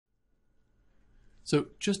So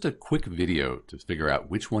just a quick video to figure out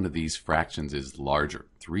which one of these fractions is larger,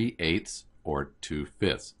 3/8 or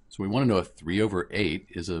 2/5. So we want to know if 3 over 8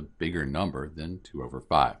 is a bigger number than 2 over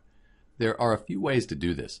 5. There are a few ways to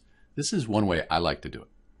do this. This is one way I like to do it.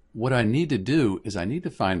 What I need to do is I need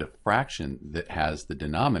to find a fraction that has the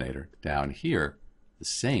denominator down here the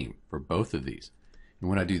same for both of these. And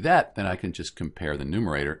when I do that, then I can just compare the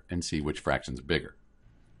numerator and see which fraction's bigger.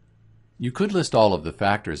 You could list all of the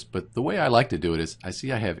factors, but the way I like to do it is I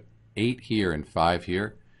see I have 8 here and 5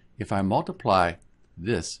 here. If I multiply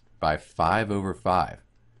this by 5 over 5,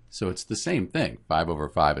 so it's the same thing. 5 over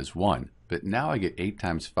 5 is 1, but now I get 8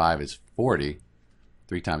 times 5 is 40.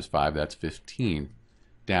 3 times 5, that's 15.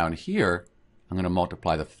 Down here, I'm going to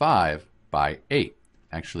multiply the 5 by 8.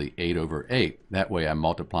 Actually, 8 over 8. That way I'm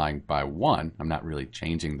multiplying by 1. I'm not really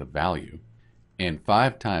changing the value. And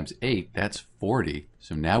 5 times 8, that's 40.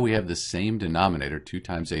 So now we have the same denominator. 2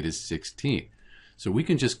 times 8 is 16. So we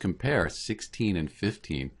can just compare 16 and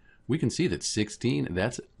 15. We can see that 16,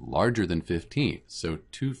 that's larger than 15. So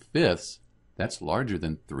 2/5, that's larger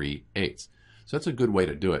than 3/8. So that's a good way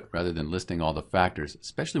to do it. Rather than listing all the factors,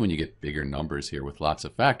 especially when you get bigger numbers here with lots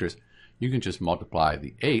of factors, you can just multiply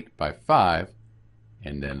the 8 by 5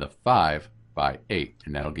 and then the 5 by 8.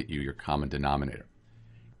 And that'll get you your common denominator.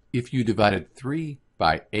 If you divided 3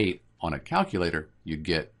 by 8 on a calculator, you'd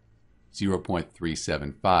get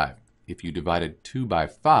 0.375. If you divided 2 by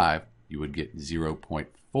 5, you would get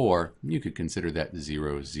 0.4. You could consider that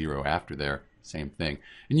 0, 0 after there. Same thing.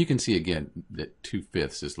 And you can see again that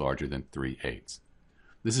 2/5 is larger than 3/8.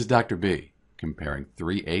 This is Dr. B comparing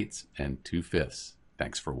 3/8 and 2/5.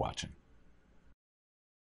 Thanks for watching.